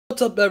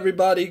What's up,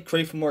 everybody?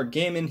 Crave for More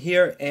Gaming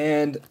here,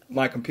 and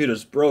my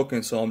computer's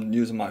broken, so I'm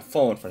using my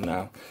phone for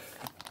now.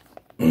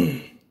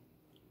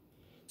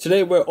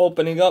 Today we're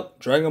opening up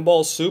Dragon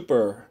Ball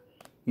Super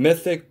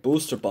Mythic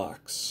Booster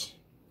Box.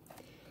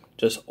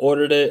 Just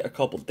ordered it a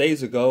couple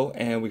days ago,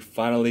 and we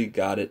finally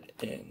got it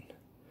in.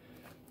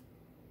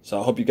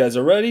 So I hope you guys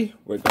are ready.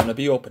 We're going to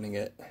be opening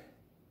it.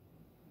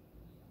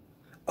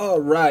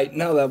 Alright,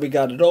 now that we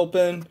got it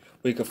open,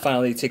 we can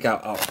finally take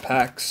out our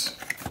packs.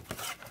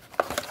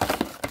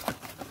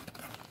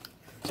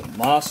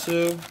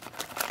 Masu.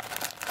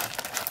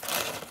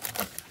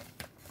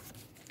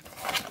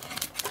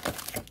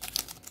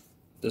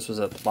 This was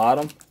at the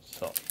bottom,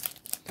 so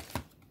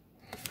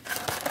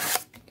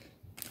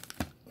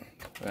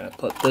we're gonna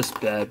put this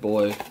bad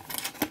boy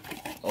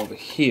over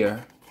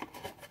here.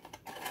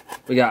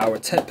 We got our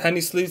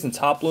penny sleeves and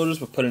top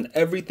loaders. We're putting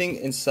everything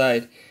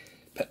inside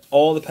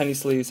all the penny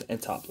sleeves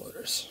and top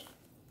loaders.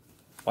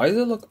 Why does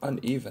it look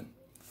uneven?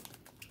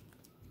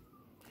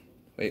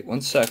 Wait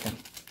 1 second.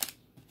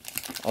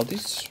 All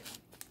these.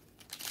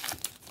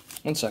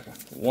 1 second.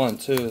 1,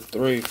 2,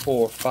 3,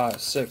 4,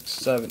 5, 6,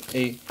 7,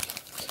 8,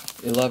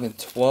 11,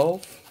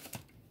 12,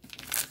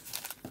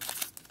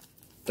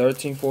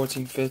 13,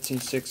 14, 15,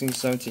 16,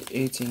 17,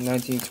 18,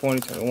 19, 20,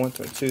 21,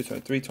 22,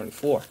 23,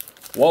 24.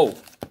 Whoa.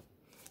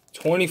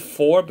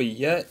 24, but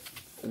yet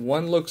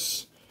one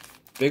looks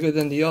bigger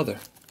than the other.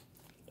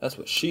 That's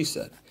what she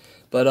said.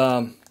 But,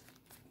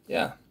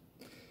 yeah.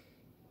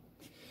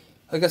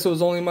 I guess it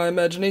was only my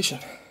imagination.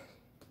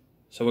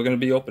 So we're going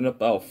to be opening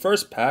up our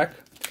first pack.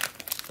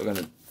 We're going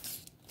to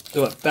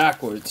do it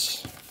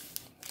backwards,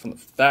 from the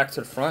back to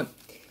the front.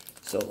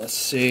 So let's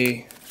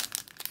see.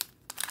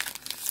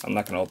 I'm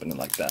not going to open it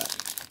like that.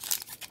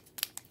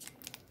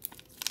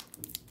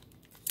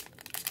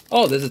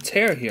 Oh, there's a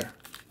tear here.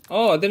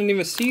 Oh, I didn't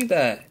even see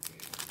that.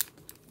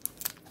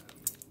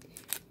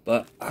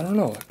 But I don't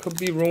know. It could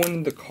be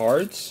ruining the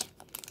cards.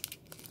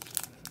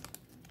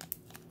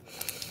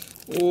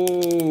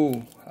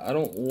 Ooh, I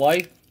don't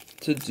like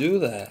to do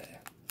that.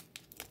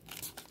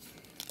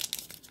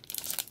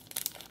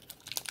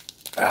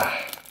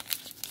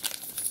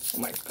 Oh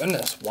my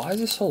goodness, why is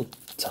this so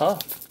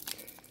tough?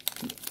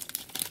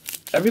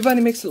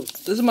 Everybody makes it.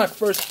 This is my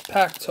first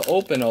pack to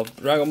open of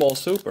Dragon Ball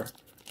Super.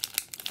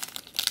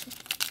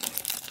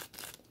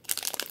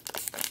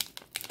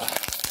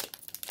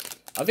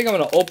 I think I'm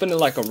gonna open it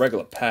like a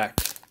regular pack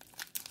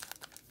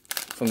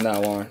from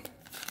now on.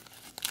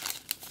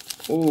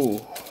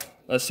 Ooh,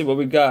 let's see what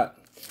we got.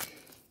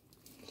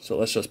 So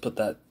let's just put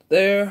that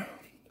there.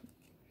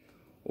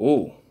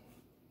 Ooh.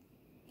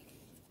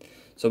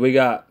 So we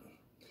got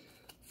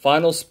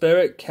Final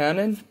Spirit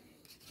Cannon,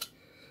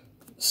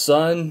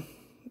 Son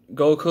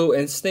Goku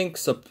Instinct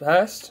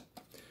Surpassed,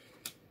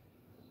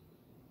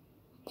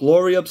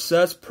 Glory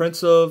Obsessed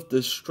Prince of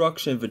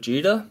Destruction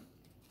Vegeta,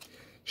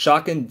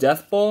 Shocking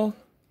Death Ball.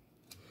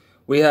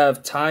 We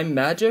have Time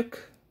Magic,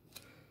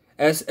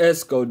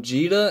 SS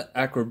Gogeta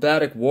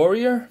Acrobatic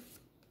Warrior.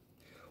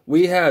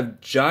 We have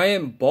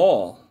Giant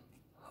Ball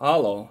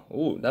Hollow.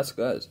 Ooh, that's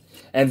good.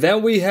 And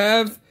then we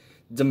have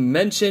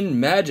Dimension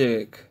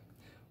Magic.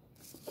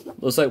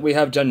 Looks like we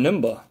have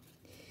Janemba.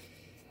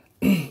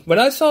 When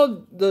I saw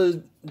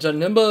the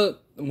Janemba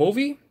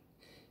movie,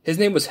 his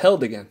name was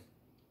Held-again.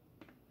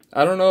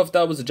 I don't know if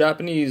that was a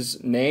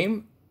Japanese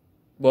name,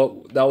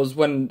 but that was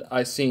when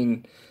I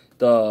seen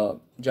the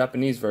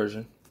Japanese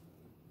version.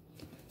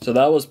 So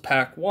that was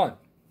pack 1.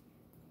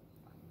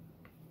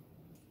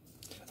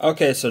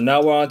 Okay, so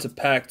now we're on to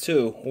pack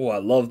 2. Oh, I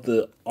love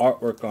the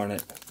artwork on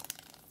it.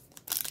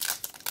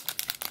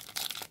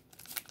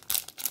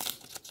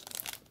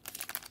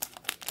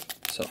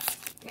 So,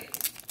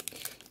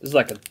 this is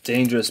like a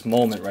dangerous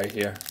moment right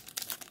here.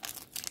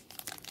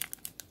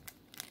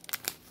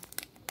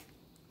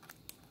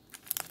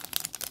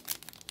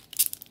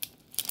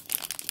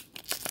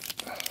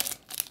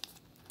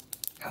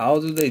 How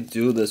do they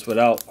do this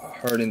without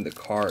hurting the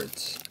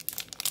cards?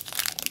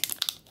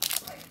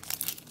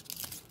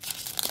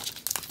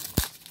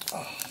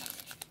 Oh,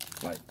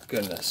 my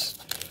goodness.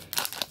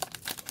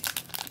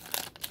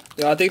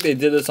 You know, I think they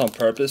did this on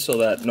purpose so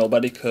that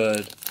nobody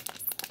could,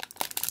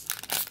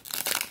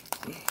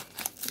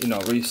 you know,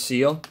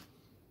 reseal.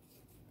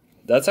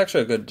 That's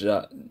actually a good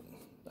job.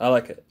 I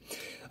like it.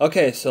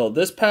 Okay, so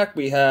this pack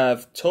we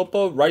have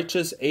Topa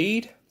Righteous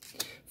Aid,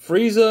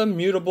 Frieza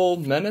Mutable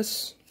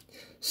Menace,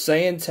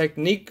 Saiyan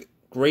Technique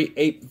Great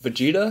Ape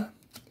Vegeta.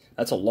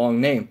 That's a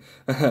long name.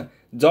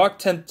 Dark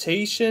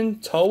Temptation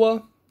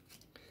Toa,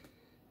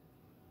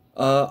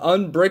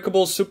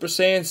 Unbreakable Super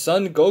Saiyan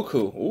Son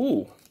Goku.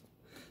 Ooh.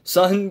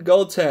 Son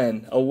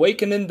Goten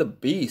Awakening the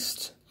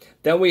Beast.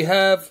 Then we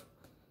have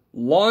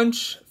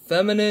Launch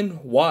Feminine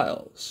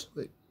Wiles.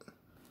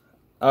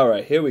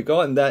 Alright, here we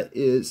go, and that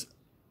is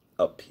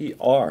a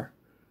PR.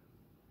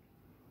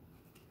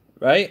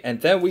 Right?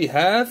 And then we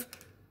have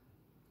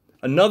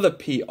another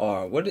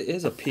PR. What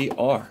is a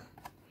PR?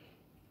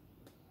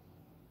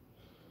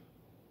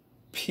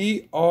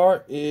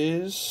 PR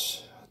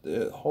is,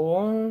 hold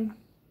on.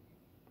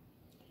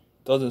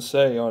 doesn't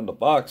say on the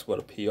box what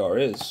a PR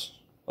is.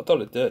 I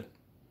thought it did.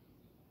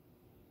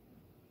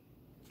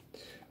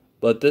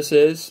 But this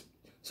is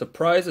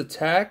Surprise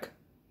Attack,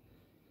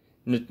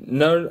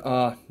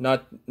 Nadaron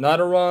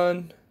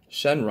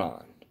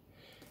Shenron.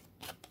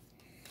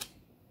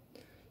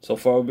 So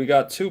far we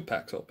got 2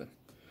 packs open.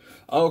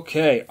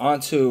 Okay, on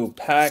to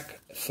pack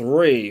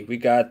 3. We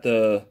got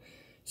the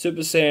Super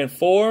Saiyan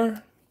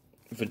 4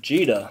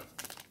 Vegeta.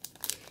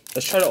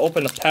 Let's try to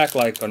open the pack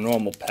like a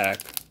normal pack.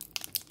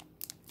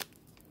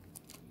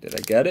 Did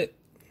I get it?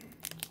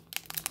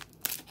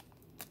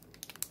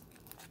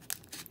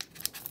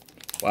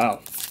 Wow.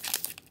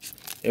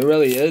 It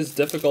really is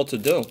difficult to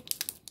do.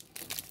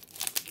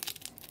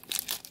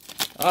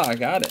 Ah, I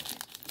got it.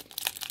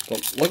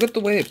 But look at the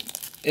way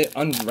it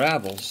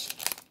unravels.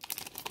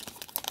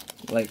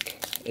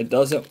 Like, it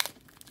doesn't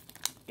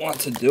want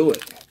to do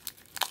it.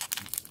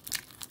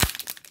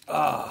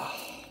 Ah.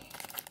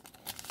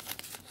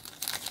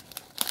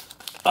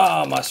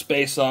 Ah, my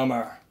space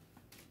armor.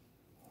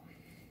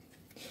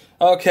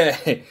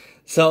 Okay,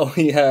 so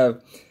we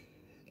have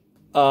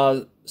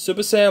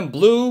Super Saiyan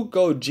Blue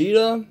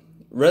Gogeta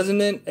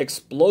Resonant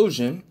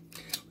Explosion,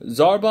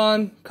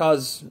 Zarbon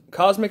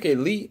Cosmic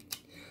Elite,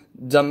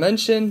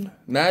 Dimension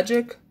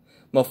Magic,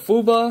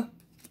 Mafuba.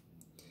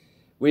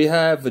 We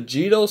have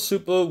Vegito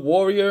Super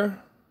Warrior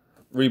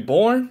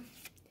Reborn,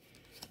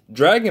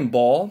 Dragon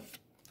Ball.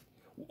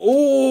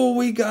 Oh,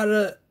 we got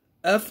a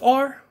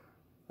FR.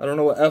 I don't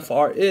know what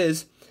FR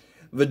is.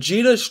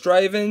 Vegeta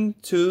striving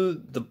to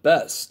be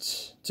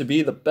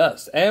the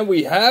best. And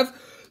we have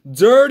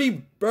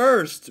Dirty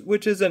Burst,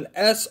 which is an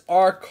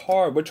SR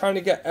card. We're trying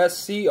to get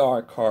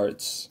SCR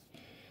cards.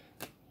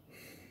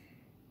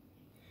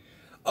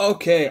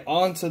 Okay,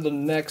 on to the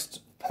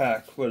next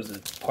pack. What is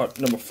it? Part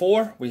number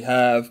 4. We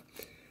have,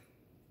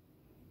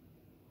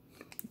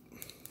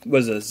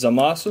 what is it?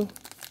 Zamasu.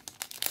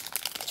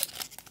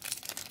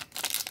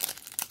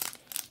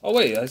 Oh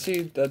wait, I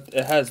see that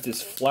it has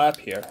this flap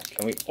here.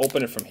 Can we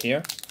open it from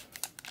here?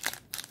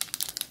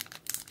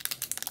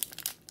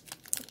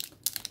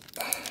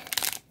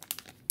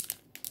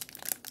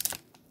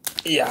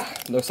 Yeah,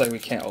 looks like we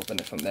can't open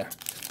it from there.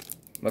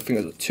 My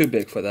fingers are too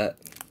big for that.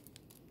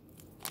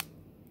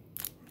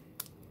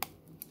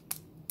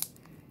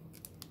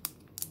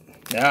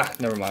 Ah,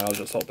 never mind, I'll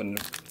just open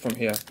it from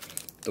here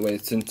the way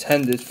it's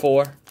intended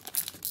for.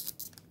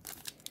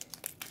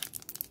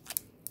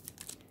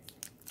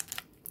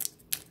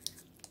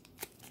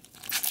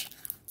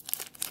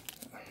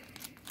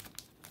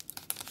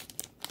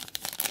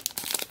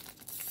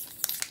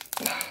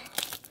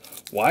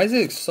 Why is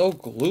it so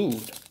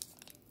glued?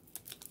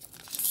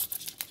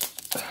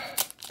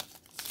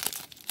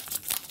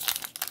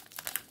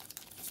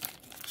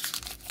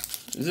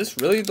 Is this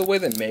really the way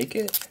they make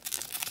it?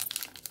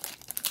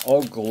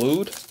 All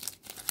glued?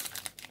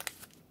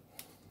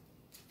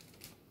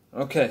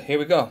 Okay, here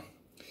we go.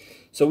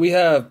 So we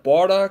have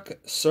Bardock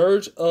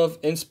Surge of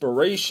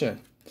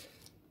Inspiration.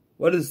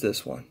 What is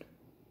this one?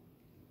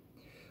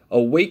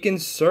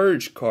 Awakened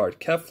Surge card.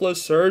 Kefla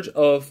Surge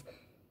of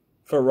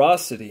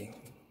Ferocity.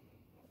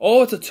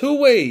 Oh, it's a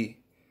 2-way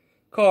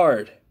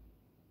card.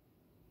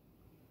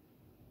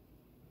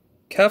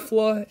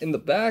 Kefla in the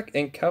back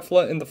and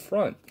Kefla in the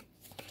front.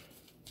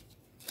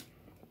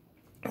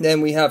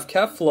 Then we have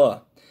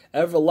Kefla,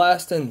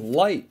 Everlasting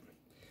Light.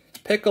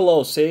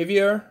 Piccolo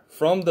Savior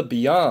from the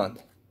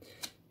Beyond.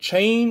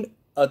 Chain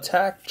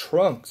Attack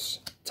Trunks.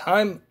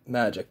 Time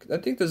Magic. I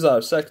think this is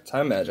our second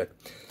Time Magic.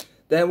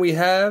 Then we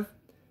have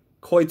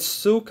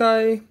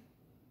Koitsukai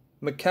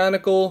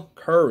Mechanical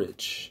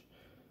Courage.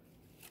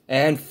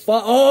 And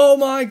oh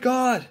my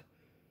god!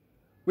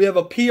 We have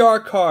a PR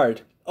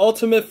card.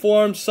 Ultimate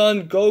Form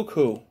Son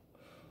Goku.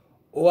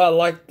 Oh, I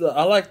like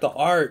the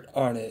art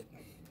on it.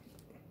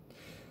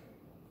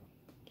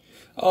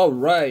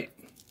 Alright.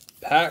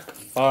 Pack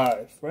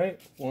 5, right?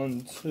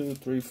 1, 2,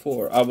 3,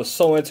 4. I was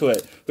so into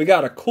it. We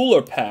got a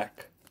cooler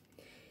pack.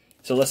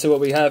 So let's see what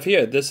we have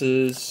here. This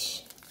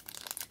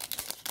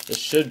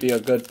should be a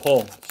good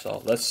pull.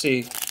 So let's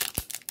see.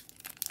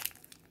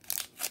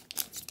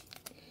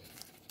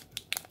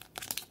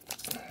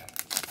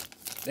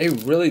 They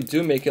really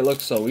do make it look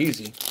so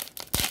easy.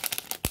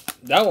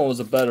 That one was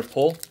a better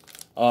pull.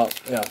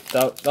 Yeah,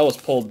 that was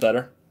pulled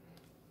better.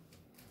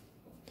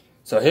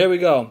 So here we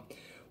go.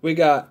 We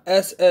got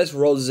SS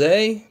Rose,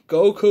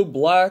 Goku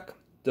Black,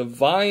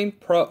 Divine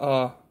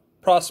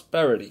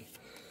Prosperity.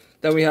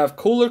 Then we have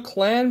Cooler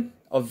Clan,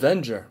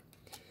 Avenger,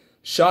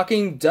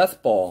 Shocking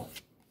Death Ball,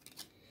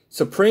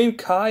 Supreme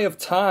Kai of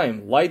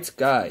Time, Light's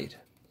Guide,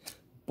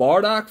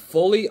 Bardock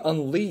Fully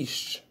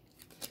Unleashed,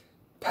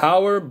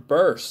 Power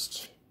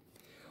Burst.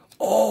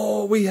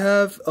 Oh, we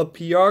have a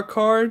PR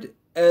card,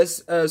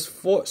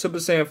 SS4, Super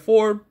Saiyan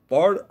 4,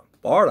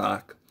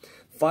 Bardock,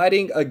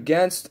 Fighting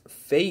Against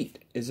Fate.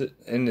 Is it?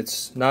 And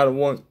it's not a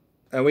one.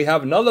 And we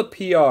have another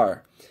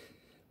PR,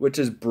 which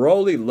is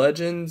Broly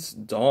Legends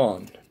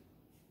Dawn.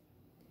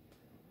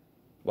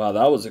 Wow,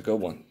 that was a good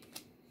one.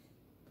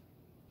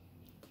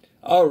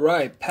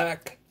 Alright,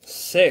 pack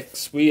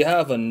 6. We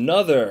have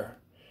another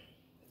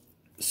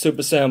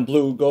Super Saiyan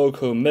Blue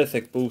Goku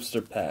Mythic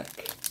Booster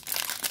Pack.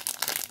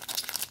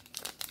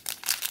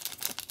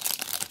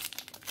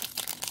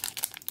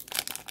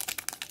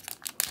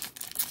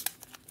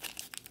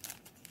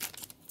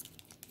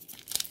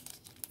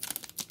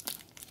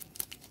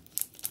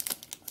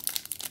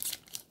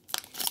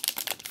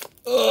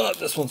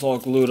 This one's all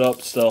glued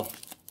up still.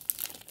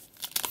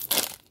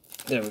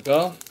 There we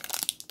go.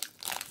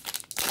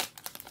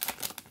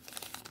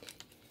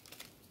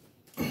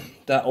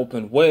 That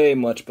opened way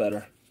much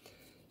better.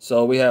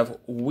 So we have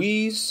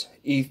Whis,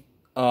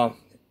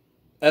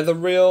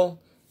 Ethereal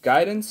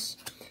Guidance,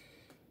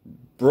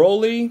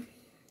 Broly,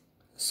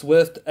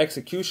 Swift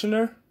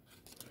Executioner.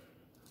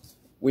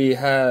 We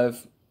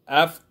have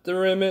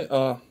After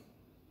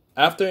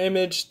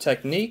Image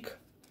Technique,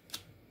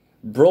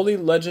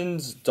 Broly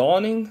Legends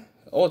Dawning.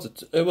 Oh,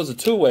 it was a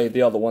two-way,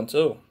 the other one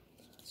too.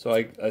 So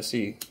I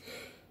see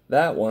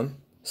that one.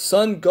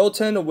 Sun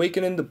Goten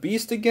Awakening the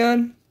Beast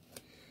again.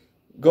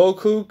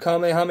 Goku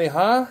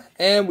Kamehameha.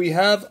 And we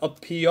have a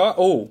PR.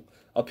 Oh,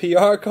 a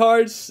PR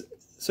card.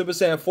 Super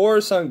Saiyan 4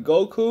 Son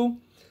Goku.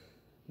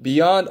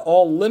 Beyond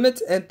All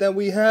Limit. And then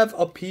we have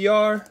a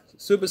PR.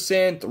 Super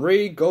Saiyan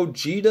 3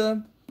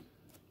 Gogeta.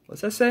 What's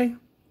that say?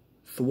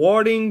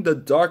 Thwarting the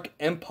Dark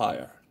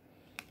Empire.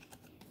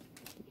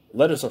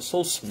 Letters are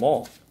so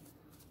small.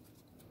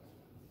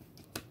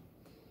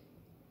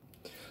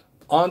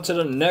 On to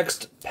the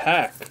next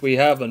pack. We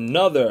have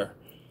another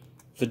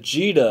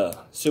Vegeta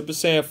Super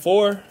Saiyan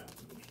 4.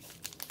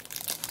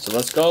 So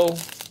let's go.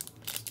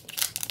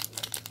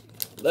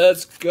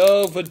 Let's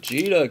go,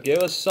 Vegeta. Give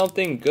us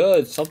something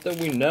good. Something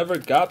we never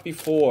got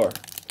before.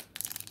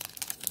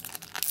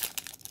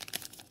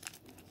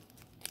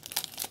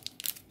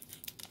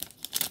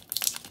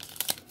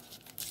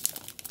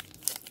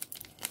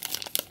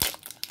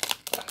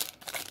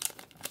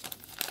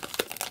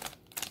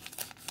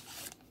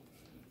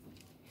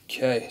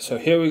 Okay, so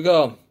here we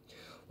go.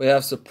 We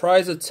have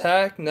Surprise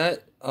Attack,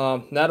 Nataron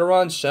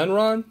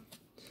Shenron.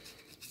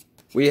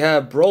 We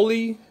have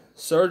Broly,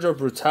 Surge of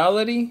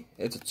Brutality.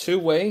 It's a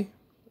two-way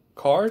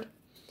card.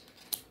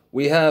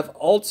 We have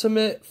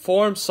Ultimate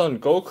Form Son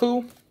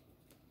Goku.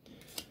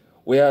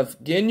 We have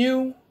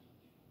Ginyu,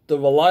 the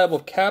Reliable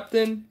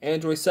Captain,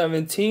 Android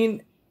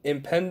 17,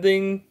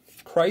 Impending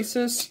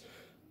Crisis.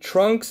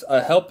 Trunks,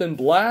 A Helping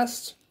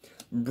Blast.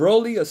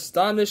 Broly,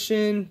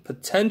 Astonishing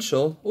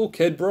Potential. Oh,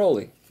 Kid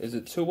Broly. Is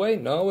it two-way?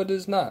 No, it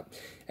is not.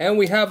 And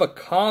we have a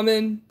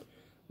common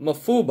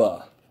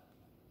Mafuba.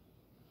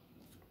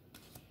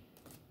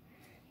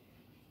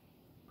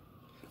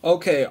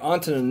 Okay, on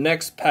to the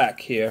next pack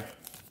here.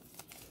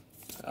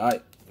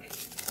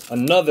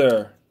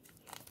 Another.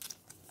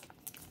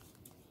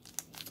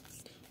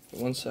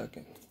 1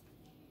 second.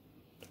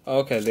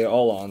 Okay, they're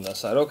all on that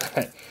side.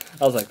 Okay.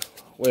 I was like,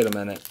 wait a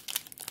minute.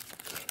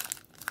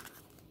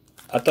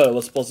 I thought it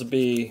was supposed to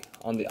be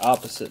on the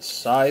opposite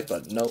side,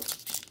 but nope.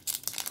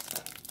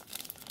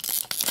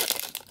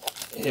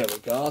 Here we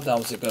go. That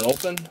was a good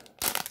open.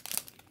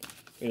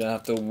 You don't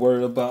have to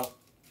worry about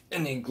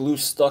any glue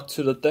stuck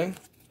to the thing.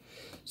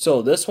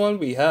 So this one,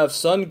 we have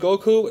Son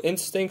Goku,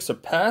 Instinct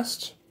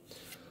Surpassed.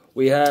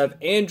 We have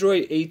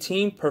Android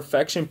 18,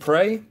 Perfection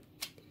Prey.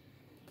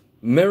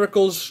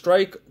 Miracles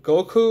Strike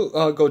Goku,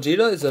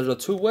 Gogeta. Is it a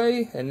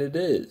two-way? And it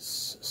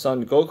is.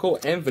 Son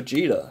Goku and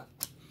Vegeta.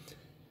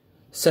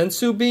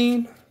 Sensu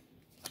Bean.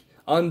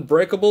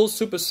 Unbreakable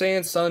Super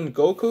Saiyan Son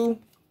Goku.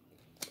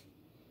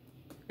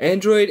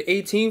 Android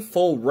 18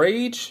 Full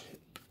Rage.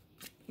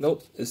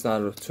 Nope, it's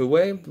not a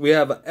two-way. We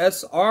have a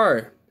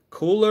SR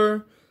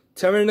Cooler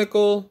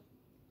Tyrannical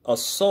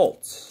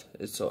Assault.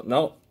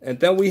 No.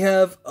 And then we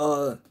have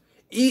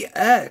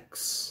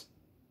EX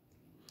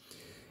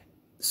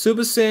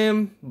Super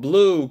Saiyan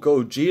Blue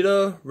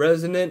Gogeta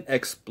Resonant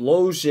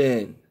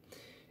Explosion.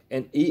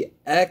 An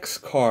EX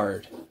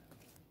card.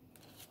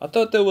 I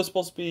thought there was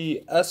supposed to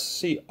be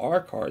SCR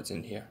cards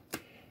in here.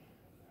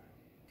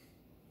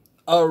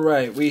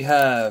 Alright, we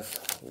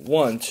have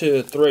 1,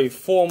 2, 3,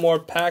 4 more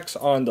packs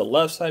on the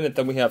left side, and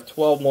then we have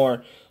 12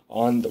 more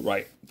on the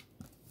right.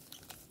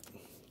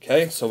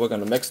 Okay, so we're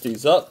going to mix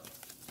these up.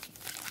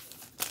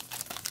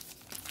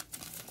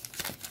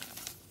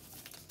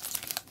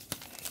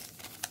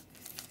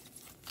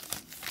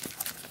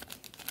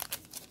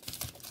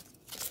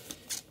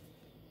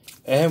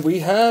 And we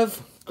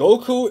have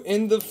Goku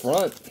in the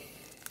front.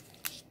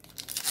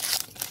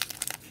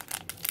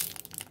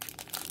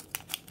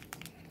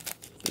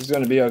 This is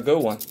going to be a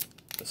good one.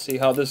 Let's see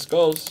how this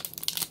goes.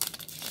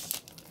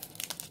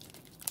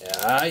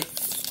 Alright.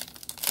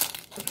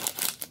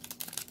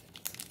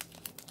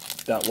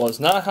 That was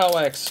not how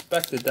I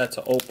expected that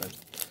to open.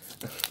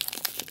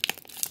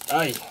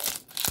 Aye.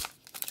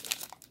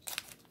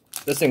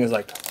 This thing is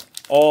like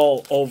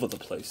all over the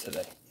place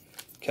today.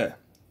 Okay.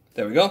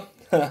 There we go.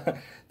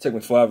 Took me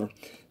forever.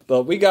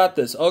 But we got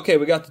this. Okay,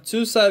 we got the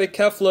two-sided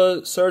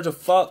Kefla Surge of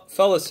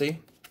Fallacy.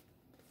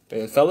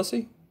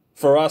 Fallacy?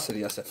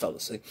 Ferocity, I said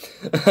fallacy.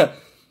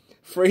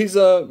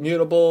 Frieza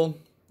Mutable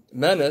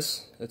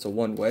Menace. It's a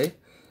one-way.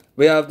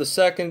 We have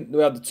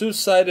the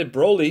two-sided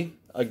Broly,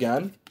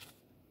 again.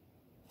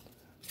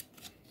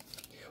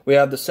 We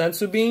have the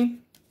Sensu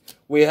Bean.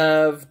 We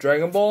have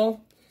Dragon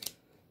Ball.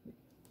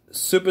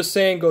 Super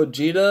Saiyan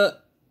Gogeta.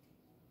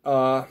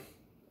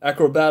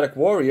 Acrobatic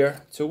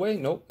Warrior. 2-way?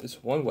 Nope, it's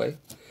 1-way.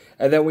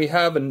 And then we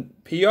have a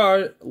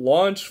PR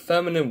Launch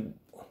Feminine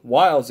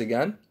Wilds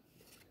again.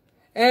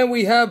 And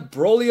we have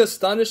Broly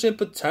Astonishing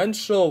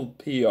Potential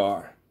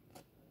PR.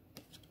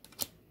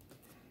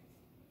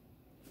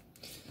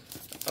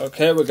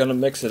 Okay, we're gonna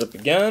mix it up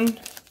again.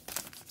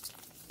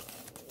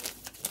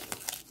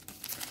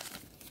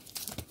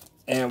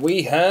 And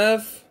we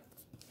have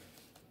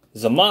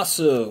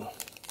Zamasu.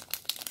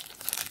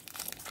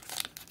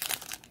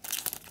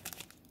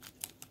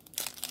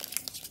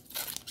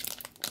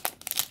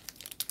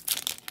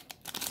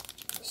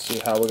 Let's see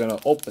how we're gonna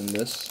open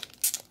this.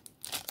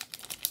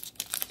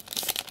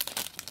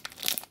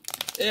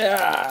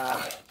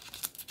 Yeah.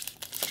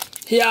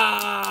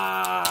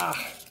 Yeah.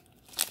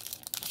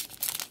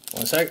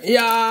 1 second.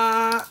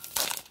 Yeah.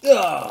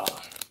 Yeah.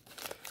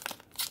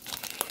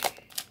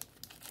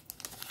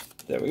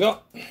 There we go.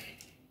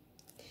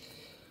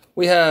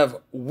 We have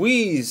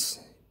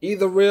Whis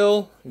Either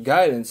Real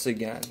Guidance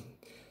again.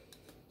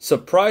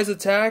 Surprise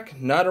Attack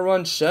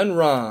Nadaron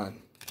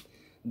Shenron.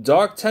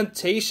 Dark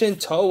Temptation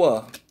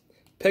Toa.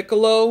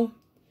 Piccolo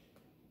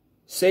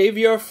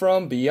Savior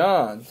from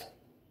Beyond.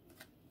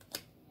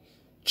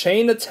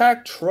 Chain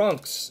Attack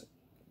Trunks.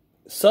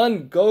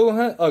 Son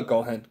Goten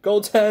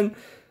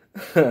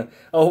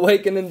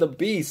Awakening the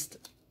Beast.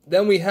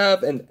 Then we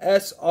have an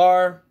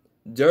SR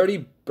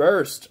Dirty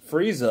Burst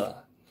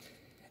Frieza.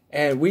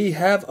 And we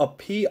have a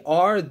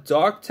PR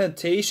Dark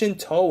Temptation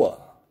Toa.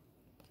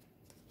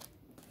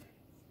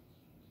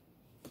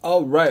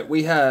 Alright,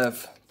 we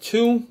have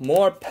 2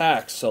 more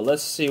packs. So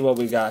let's see what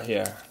we got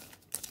here.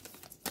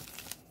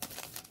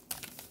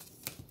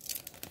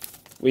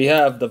 We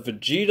have the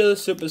Vegeta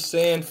Super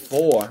Saiyan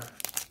 4.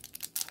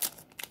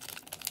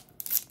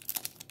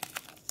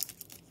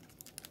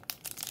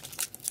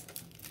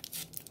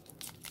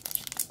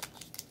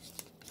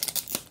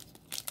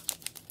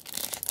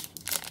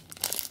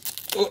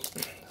 Ooh,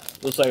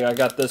 looks like I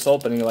got this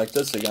opening like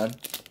this again.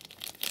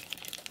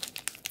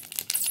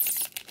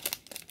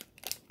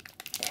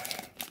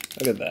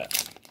 Look at that.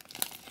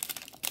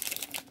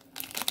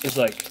 It's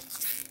like,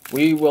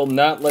 we will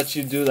not let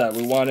you do that.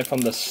 We want it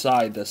from the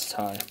side this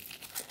time.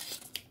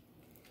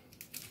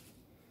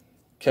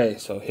 Okay,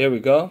 so here we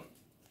go.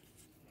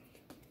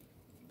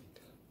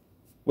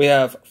 We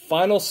have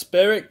Final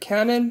Spirit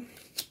Cannon,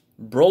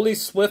 Broly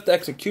Swift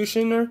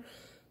Executioner,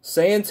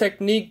 Saiyan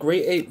Technique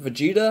Great Ape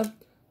Vegeta,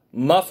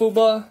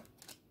 Mafuba,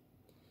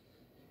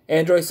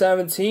 Android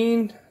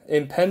 17,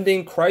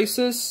 Impending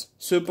Crisis,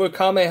 Super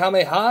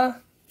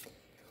Kamehameha.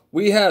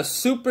 We have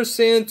Super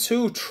Saiyan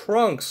 2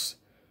 Trunks.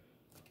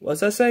 What's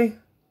that say?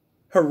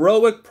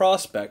 Heroic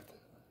Prospect.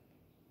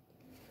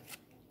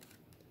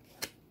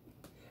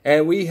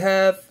 And we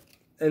have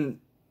an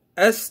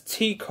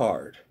ST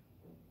card.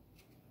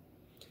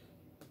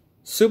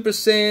 Super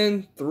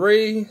Saiyan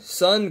 3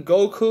 Son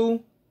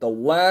Goku, The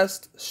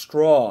Last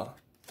Straw.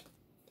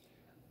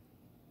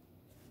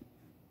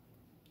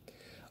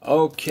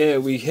 Okay,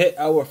 we hit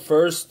our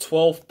first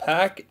 12th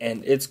pack,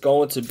 and it's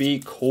going to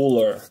be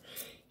cooler.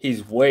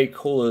 He's way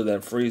cooler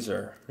than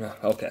Freezer.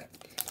 Okay.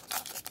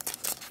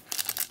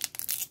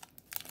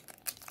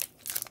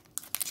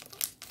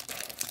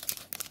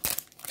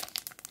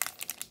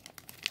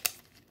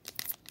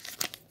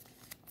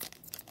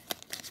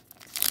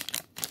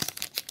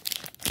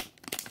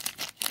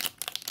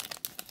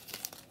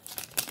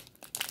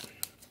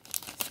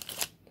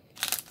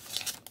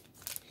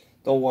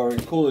 Don't worry,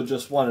 Cooler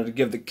just wanted to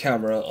give the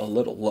camera a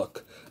little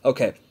look.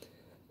 Okay.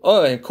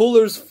 Oh, and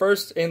Cooler's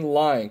first in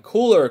line.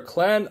 Cooler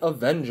Clan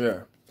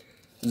Avenger.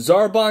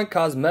 Zarbon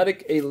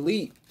Cosmetic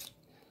Elite.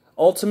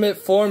 Ultimate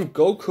Form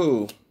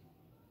Goku.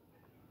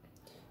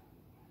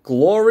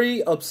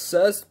 Glory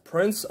Obsessed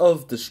Prince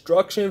of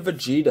Destruction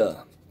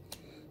Vegeta.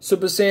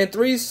 Super Saiyan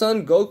 3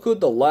 Son Goku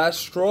The Last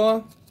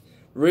Straw.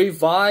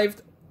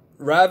 Revived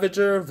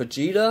Ravager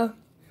Vegeta.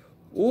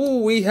 Ooh,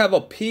 we have a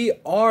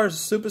PR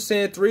Super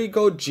Saiyan 3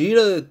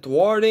 Gogeta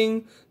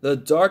thwarting the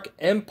Dark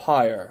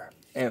Empire.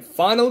 And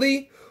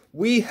finally,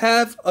 we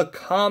have a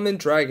common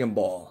Dragon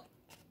Ball.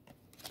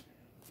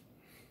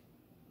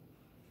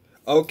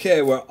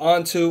 Okay, we're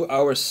on to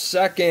our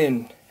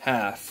second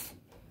half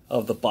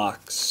of the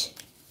box.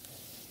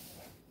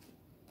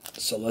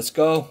 So let's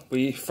go.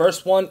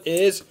 First one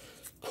is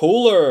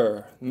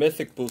Cooler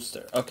Mythic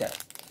Booster. Okay.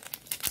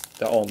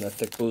 They're all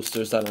Mythic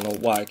Boosters. I don't know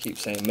why I keep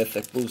saying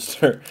Mythic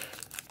Booster.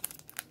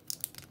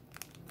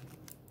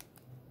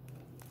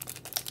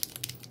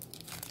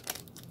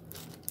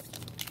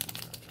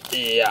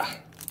 Yeah.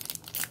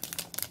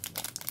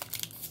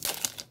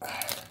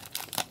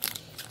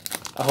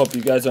 I hope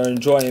you guys are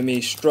enjoying me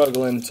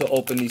struggling to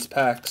open these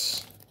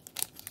packs.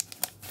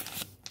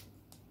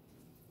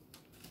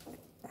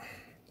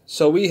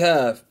 So we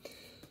have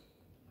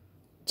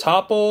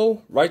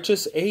Toppo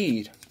Righteous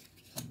Aid,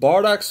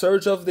 Bardock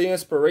Surge of the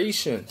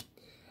Inspiration,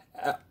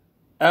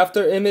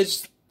 After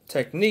Image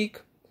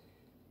Technique,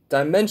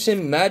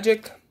 Dimension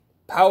Magic,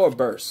 Power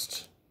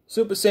Burst.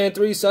 Super Saiyan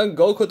 3 Son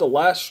Goku, the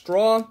last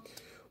straw.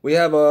 We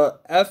have a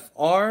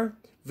FR,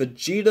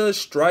 Vegeta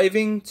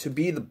striving to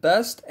be the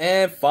best.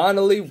 And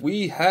finally,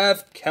 we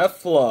have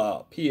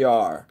Kefla,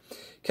 PR.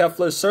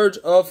 Kefla's Surge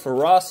of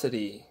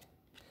Ferocity.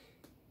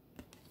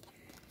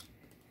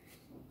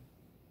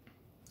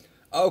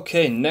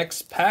 Okay,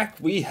 next pack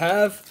we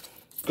have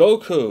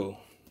Goku.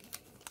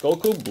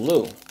 Goku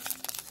Blue.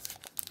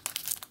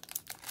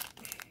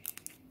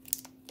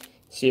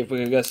 See if we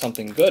can get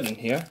something good in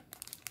here.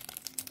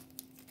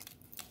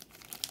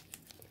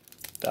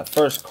 That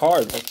first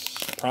card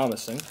looks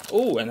promising.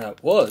 Oh, and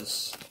that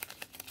was.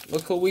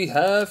 Look who we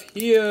have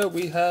here.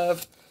 We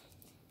have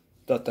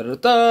Super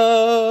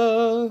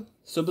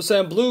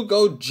Saiyan Blue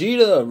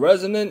Gogeta,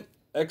 Resonant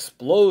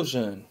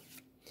Explosion,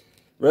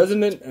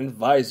 Resonant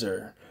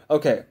Advisor.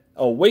 Okay,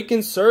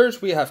 Awakened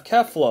Surge, we have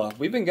Kefla.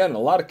 We've been getting a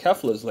lot of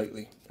Keflas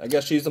lately. I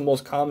guess she's the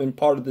most common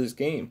part of this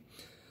game.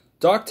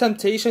 Dark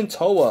Temptation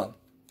Toa,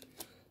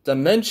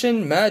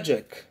 Dimension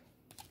Magic,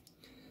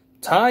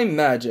 Time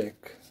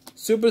Magic,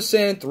 Super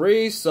Saiyan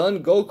 3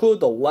 Son Goku,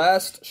 the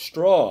last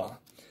straw,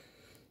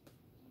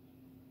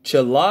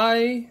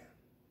 Chilai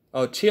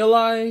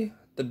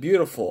the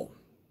Beautiful,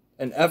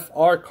 an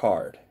FR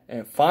card.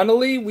 And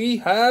finally, we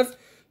have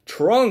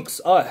Trunks,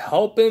 a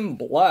Helping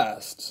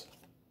Blast.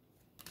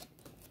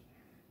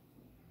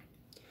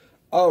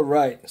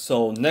 Alright,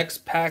 so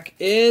next pack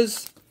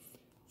is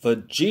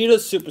Vegeta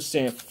Super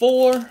Saiyan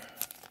 4.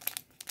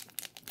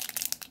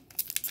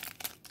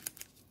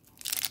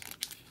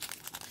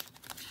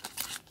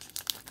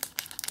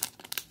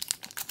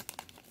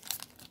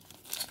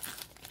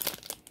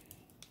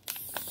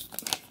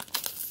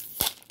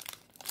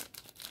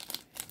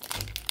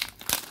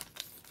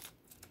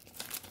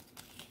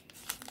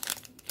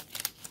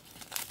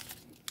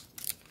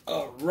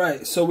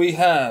 Alright, so we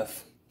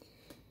have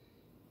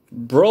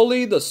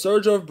Broly, the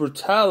Surge of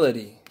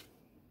Brutality.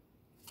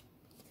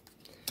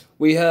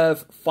 We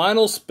have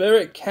Final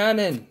Spirit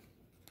Cannon,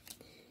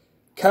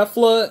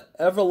 Kefla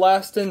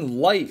Everlasting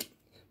Light,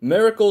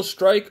 Miracle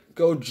Strike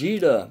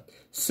Gogeta,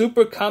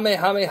 Super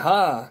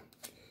Kamehameha,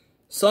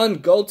 Son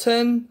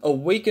Goten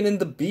Awakening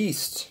the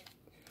Beast.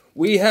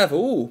 We have,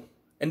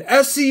 an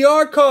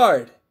SCR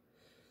card,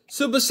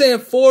 Super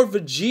Saiyan 4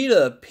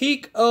 Vegeta,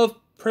 Peak of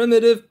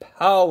Primitive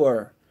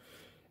Power.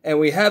 And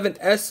we have an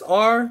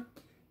SR,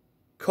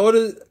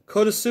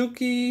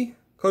 Kotosuki,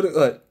 what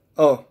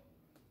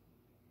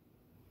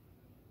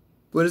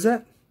is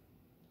that?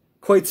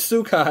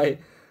 Koitsukai,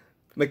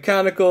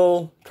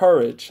 Mechanical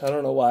Courage. I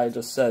don't know why I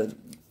just said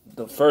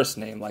the first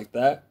name like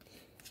that.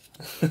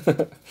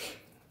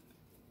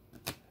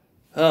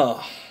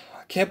 Oh,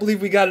 I can't believe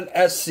we got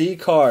an SC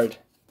card.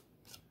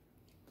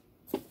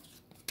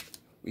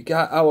 We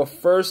got our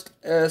first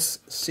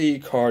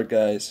SC card,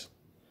 guys.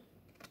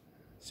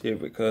 See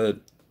if we could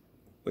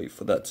wait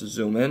for that to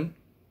zoom in.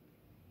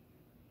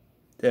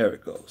 There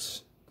it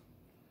goes.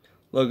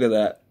 Look at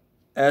that.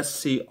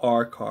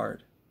 SCR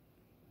card.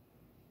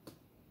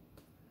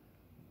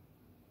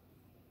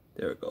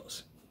 There it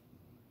goes.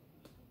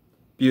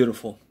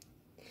 Beautiful.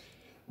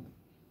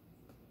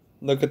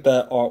 Look at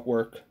that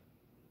artwork.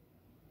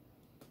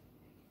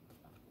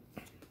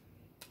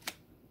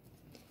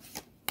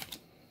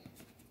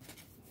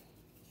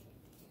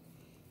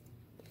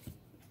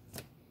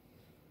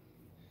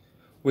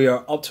 We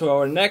are up to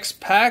our next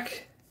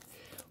pack.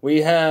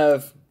 We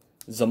have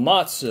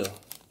Zamasu.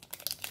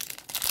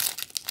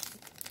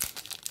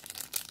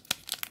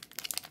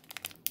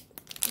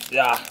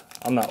 Yeah,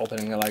 I'm not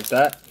opening it like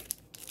that.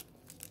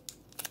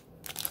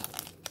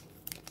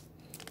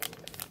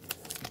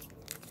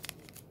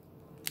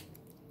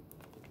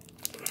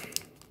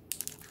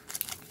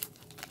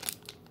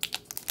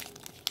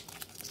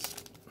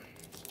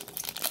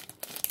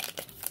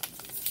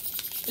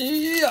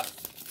 Yeah.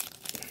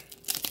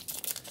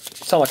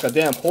 Sound like a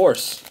damn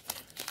horse.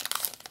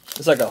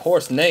 It's like a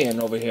horse neighing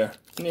over here.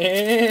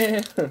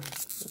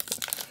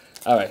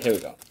 Alright, here we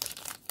go.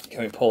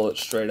 Can we pull it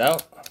straight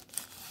out?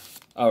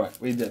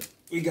 Alright, we did.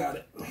 We got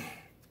it.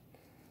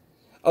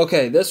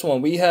 Okay, this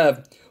one we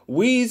have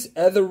Whis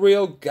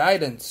Ethereal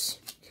Guidance,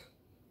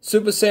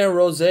 Super Saiyan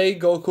Rose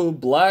Goku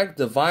Black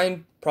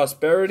Divine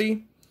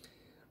Prosperity,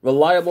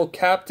 Reliable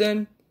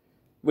Captain.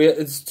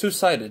 It's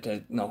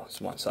two-sided. No,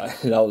 it's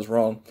one-sided. That was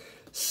wrong.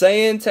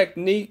 Saiyan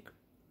Technique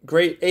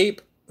Great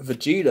Ape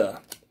Vegeta,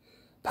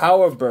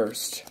 Power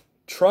Burst,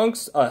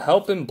 Trunks a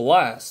Helping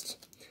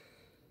Blast,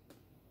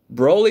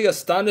 Broly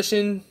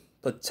Astonishing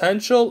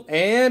Potential,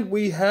 and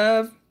we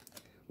have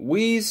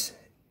Whis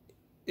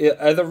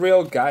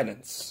Ethereal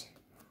Guidance.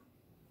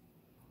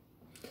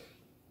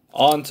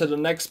 On to the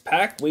next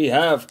pack, we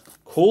have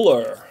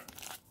Cooler.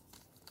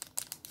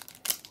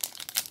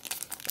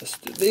 Let's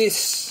do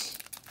this.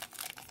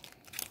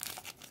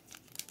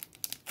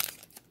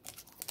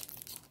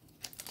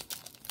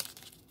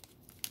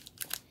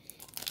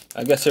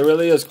 I guess it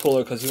really is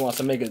Cooler because he wants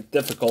to make it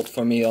difficult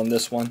for me on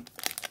this one.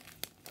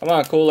 Come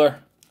on, Cooler.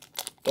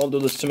 Don't do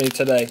this to me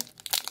today.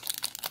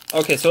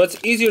 Okay, so it's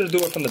easier to do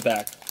it from the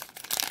back.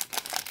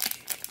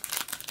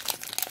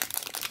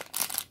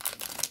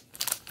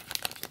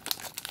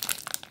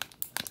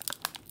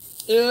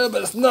 Yeah,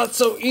 but it's not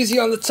so easy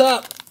on the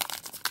top.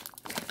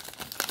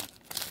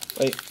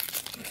 Wait.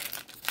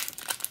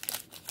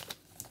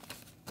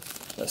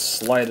 Let's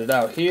slide it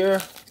out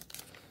here.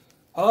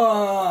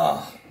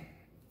 Ah,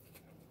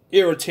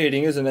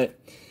 irritating, isn't it?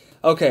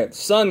 Okay,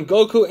 Son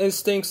Goku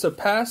Instinct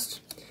surpassed.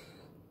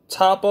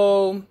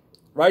 Topo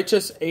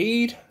Righteous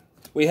Aid.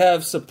 We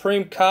have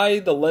Supreme Kai,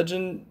 the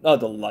Legend, the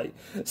Light.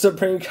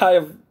 Supreme Kai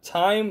of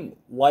Time,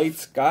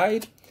 Light's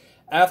Guide.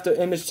 After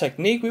Image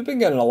Technique. We've been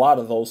getting a lot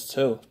of those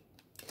too.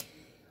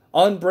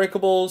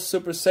 Unbreakable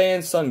Super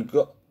Saiyan Son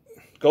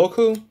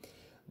Goku.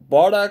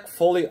 Bardock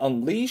Fully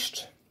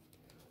Unleashed.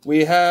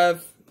 We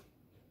have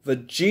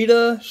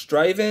Vegeta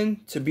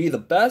striving to be the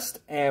best.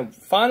 And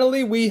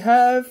finally we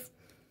have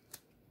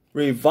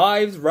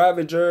Revived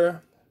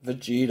Ravager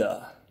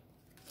Vegeta.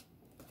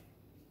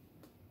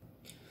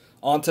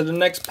 On to the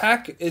next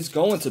pack is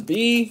going to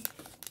be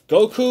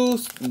Goku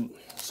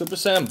Super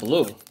Saiyan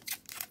Blue.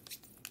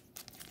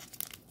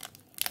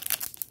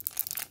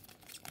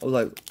 I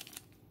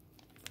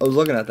was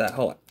looking at that.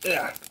 Hold on.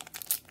 Yeah.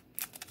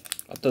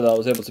 I thought I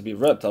was able to be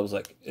ripped. I was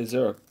like, is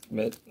there a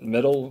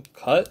middle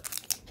cut?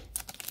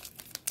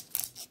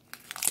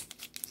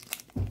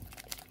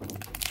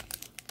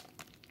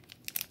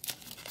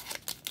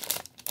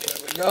 There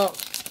we go.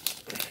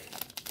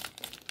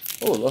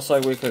 Oh, looks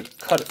like we could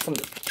cut it from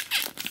the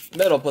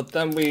middle, but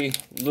then we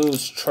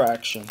lose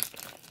traction.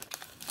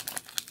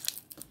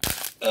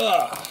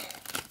 Ugh.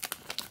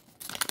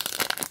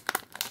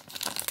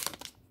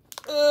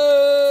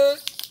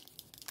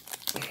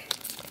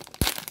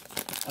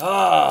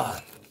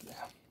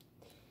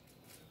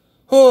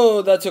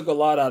 Oh, that took a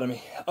lot out of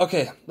me.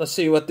 Okay, let's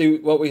see what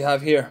we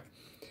have here.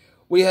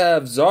 We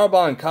have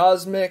Zarbon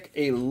Cosmic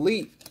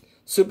Elite,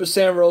 Super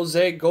Saiyan Rose,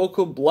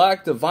 Goku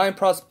Black, Divine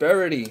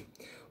Prosperity.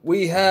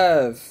 We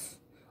have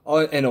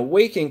an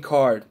Awaken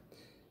card,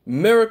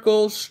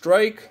 Miracle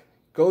Strike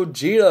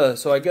Gogeta.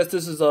 So I guess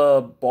this is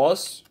a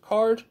boss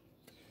card.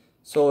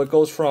 So it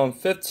goes from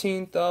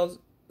 15,000.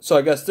 So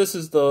I guess this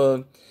is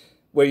the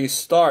where you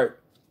start,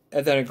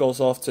 and then it goes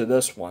off to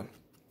this one.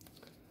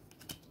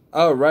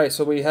 Alright,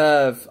 so we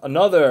have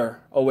another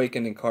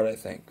Awakening card, I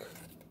think.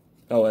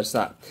 No, it's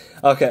not.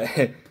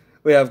 Okay.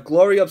 We have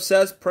Glory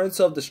Obsessed, Prince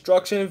of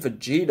Destruction,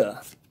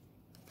 Vegeta.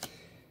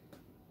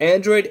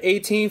 Android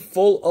 18,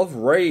 Full of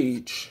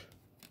Rage.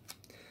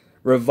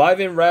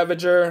 Reviving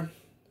Ravager,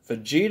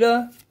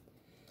 Vegeta.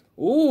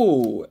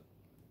 Ooh.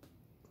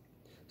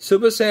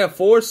 Super Saiyan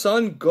 4,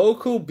 Son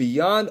Goku,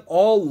 Beyond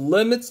All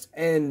Limits.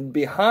 And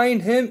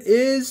behind him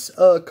is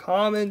a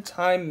common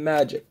Time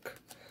Magic.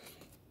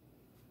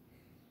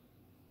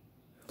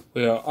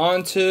 We are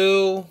on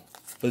to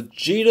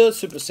Vegeta,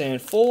 Super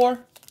Saiyan 4.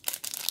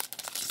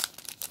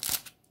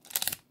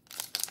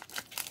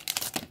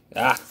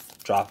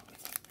 Drop.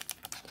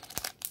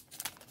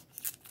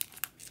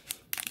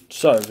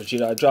 Sorry,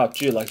 Vegeta, I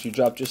dropped you like you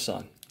dropped your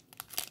son.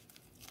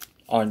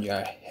 On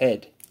your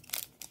head.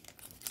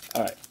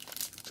 Alright.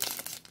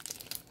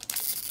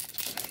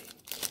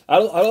 I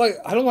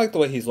don't like the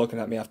way he's looking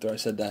at me after I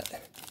said that.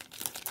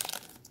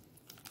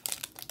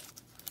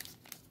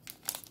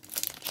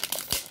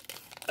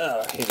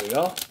 Here we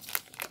go.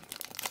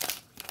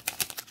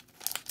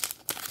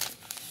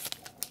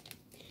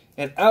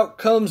 And out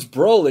comes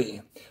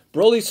Broly.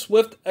 Broly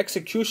Swift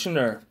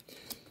Executioner.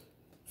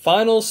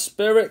 Final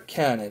Spirit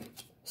Cannon.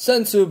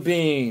 Sensu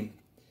Beam.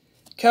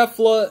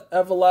 Kefla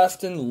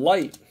Everlasting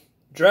Light.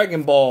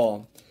 Dragon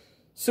Ball.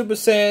 Super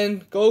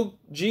Saiyan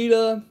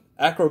Gogeta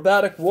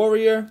Acrobatic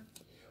Warrior.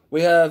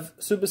 We have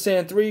Super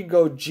Saiyan 3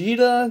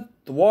 Gogeta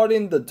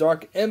Thwarting the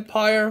Dark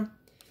Empire.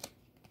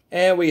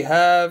 And we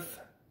have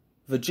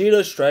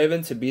Vegeta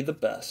striving to be the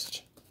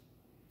best.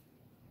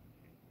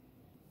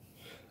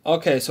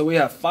 Okay, so we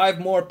have 5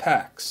 more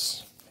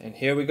packs. And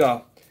here we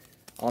go.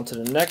 On to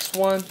the next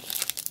one.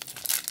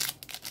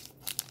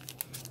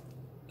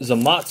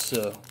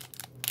 Zamasu.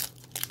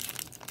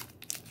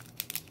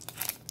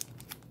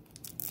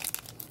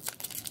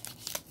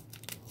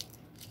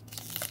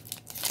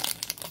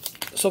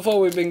 So far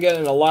we've been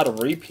getting a lot of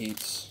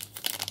repeats.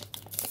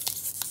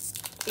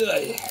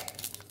 Ugh.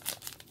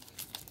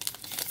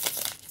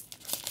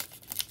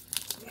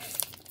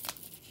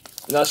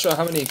 Not sure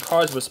how many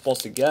cards we're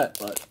supposed to get,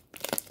 but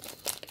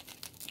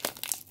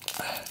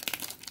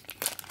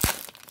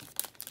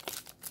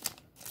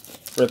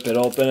rip it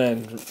open,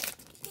 and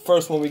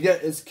first one we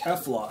get is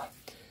Kefla.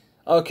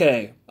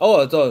 Okay.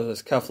 Oh, I thought it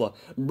was Kefla.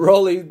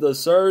 Broly, the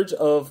Surge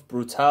of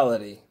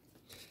Brutality.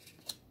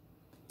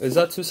 Is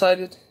that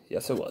two-sided?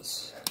 Yes, it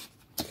was.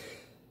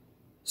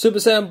 Super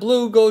Saiyan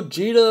Blue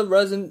Gogeta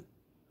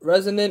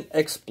Resonant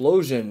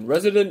Explosion.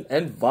 Resident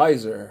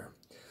Advisor.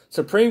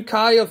 Supreme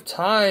Kai of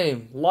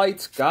Time,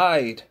 Light's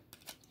Guide,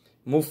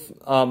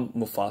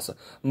 Mufasa,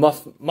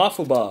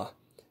 Mafuba,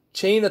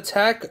 Chain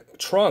Attack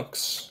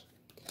Trunks,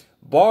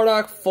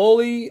 Bardock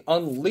Fully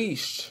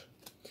Unleashed.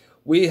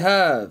 We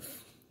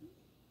have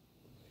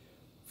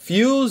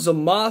Fuse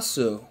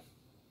Zamasu,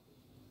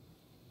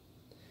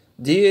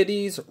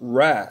 Deity's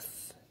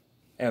Wrath,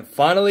 and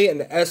finally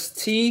an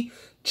ST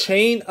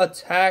Chain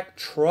Attack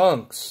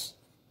Trunks.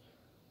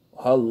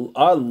 I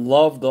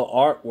love the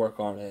artwork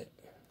on it.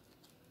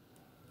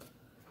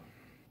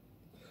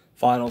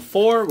 Final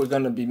 4. We're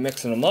going to be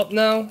mixing them up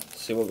now.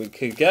 See what we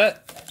could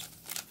get.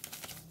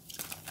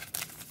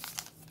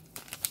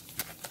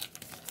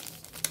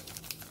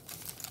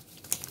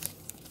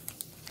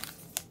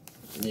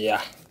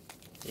 Yeah.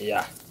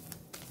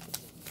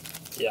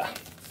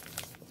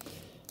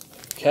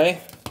 Okay.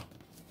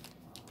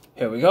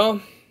 Here we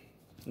go.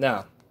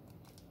 Now,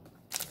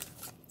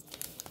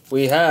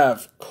 we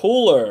have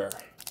Cooler.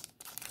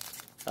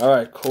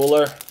 Alright,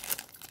 Cooler.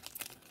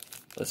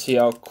 Let's see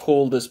how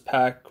cool this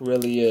pack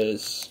really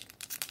is.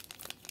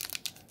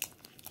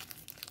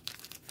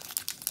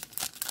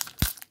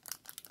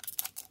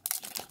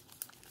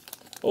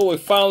 Oh, we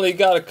finally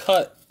got a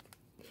cut.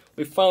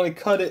 We finally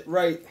cut it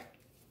right.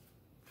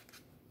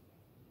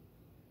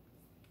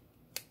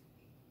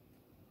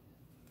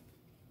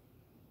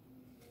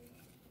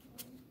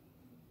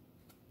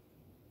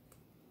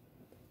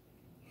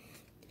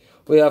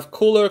 We have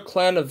Cooler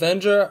Clan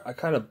Avenger. I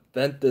kind of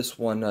bent this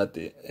one at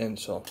the end,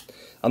 so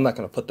I'm not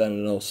going to put that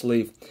in no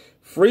sleeve.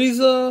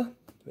 Frieza.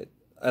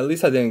 At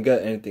least I didn't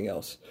get anything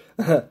else.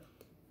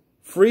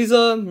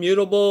 Frieza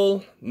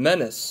Mutable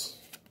Menace.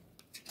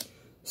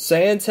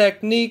 Saiyan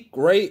Technique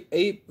Great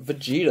Ape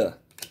Vegeta.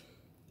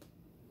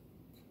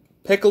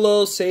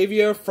 Piccolo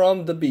Savior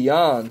from the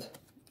Beyond.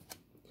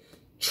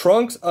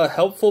 Trunks A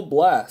Helpful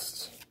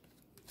Blast.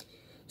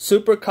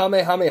 Super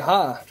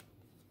Kamehameha.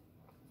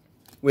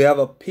 We have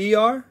a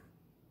PR.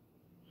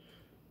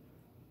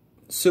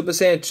 Super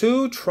Saiyan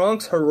 2,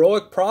 Trunks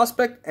Heroic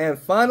Prospect. And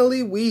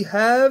finally, we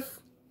have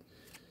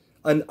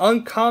an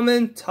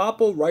uncommon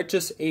Topple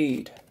Righteous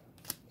Aid.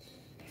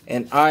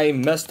 And I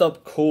messed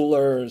up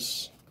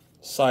Cooler's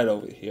side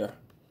over here.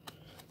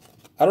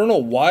 I don't know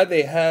why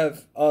they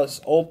have us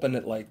open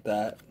it like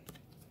that.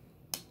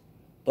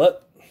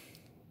 But,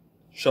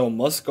 show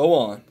must go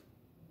on.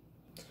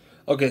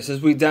 Okay,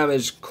 since we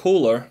damaged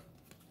Cooler,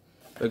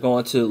 we're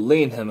going to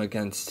lean him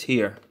against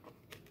here.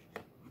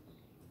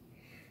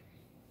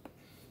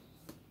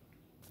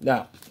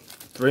 Now,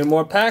 3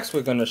 more packs.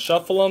 We're going to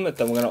shuffle them and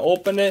then we're going to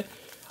open it.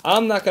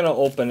 I'm not going to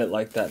open it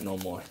like that no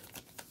more.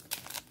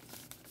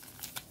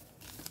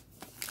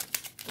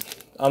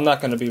 I'm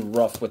not going to be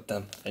rough with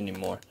them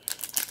anymore.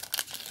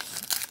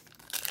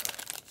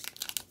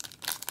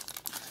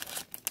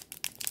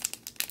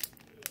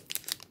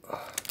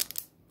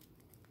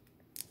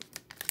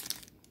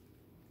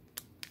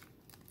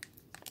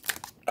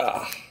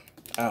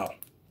 Ow.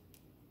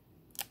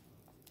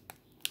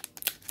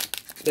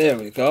 There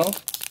we go.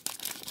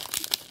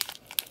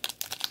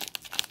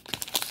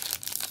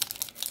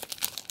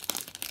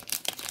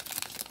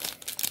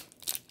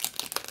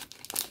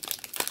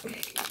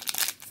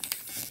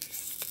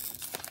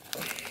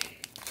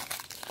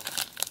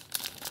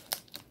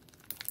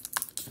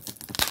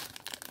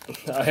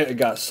 I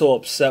got so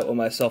upset with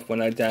myself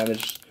when I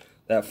damaged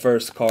that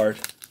first card.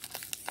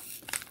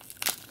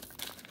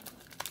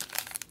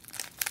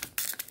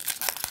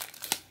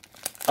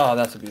 Oh,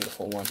 that's a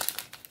beautiful one.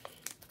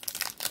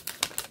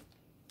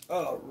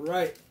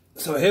 Alright,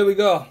 so here we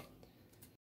go.